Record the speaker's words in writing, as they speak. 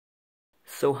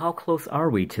So how close are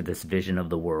we to this vision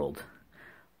of the world?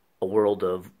 A world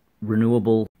of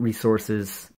renewable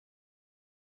resources,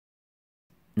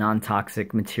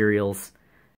 non-toxic materials,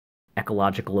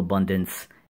 ecological abundance,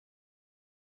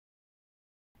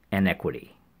 and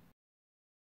equity.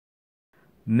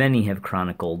 Many have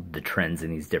chronicled the trends in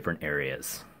these different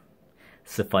areas.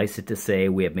 Suffice it to say,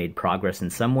 we have made progress in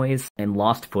some ways and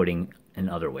lost footing in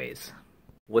other ways.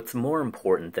 What's more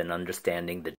important than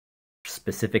understanding the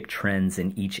specific trends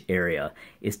in each area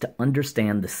is to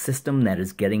understand the system that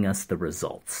is getting us the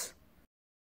results.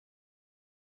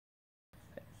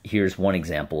 Here's one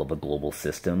example of a global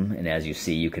system, and as you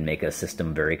see, you can make a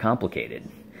system very complicated.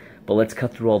 But let's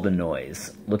cut through all the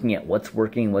noise. Looking at what's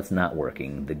working, what's not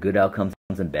working, the good outcomes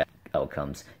and bad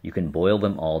outcomes, you can boil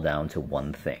them all down to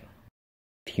one thing: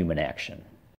 human action.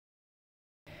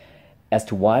 As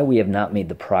to why we have not made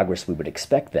the progress we would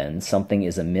expect then, something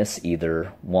is amiss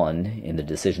either 1, in the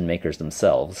decision makers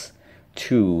themselves,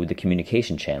 2, the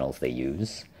communication channels they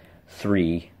use,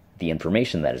 3, the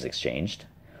information that is exchanged,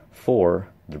 4,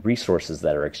 the resources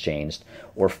that are exchanged,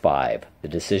 or 5, the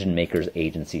decision makers'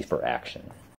 agencies for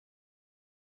action.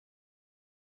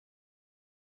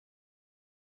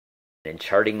 In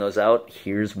charting those out,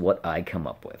 here's what I come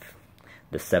up with.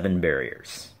 The 7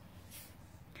 barriers.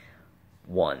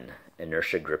 1.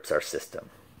 Inertia grips our system.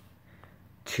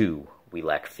 2. We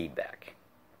lack feedback.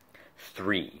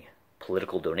 3.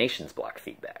 Political donations block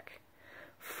feedback.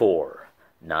 4.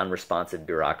 Non-responsive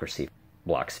bureaucracy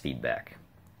blocks feedback.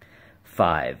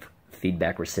 5.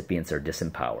 Feedback recipients are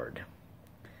disempowered.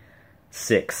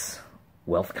 6.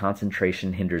 Wealth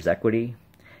concentration hinders equity.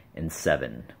 And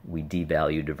 7. We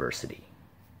devalue diversity.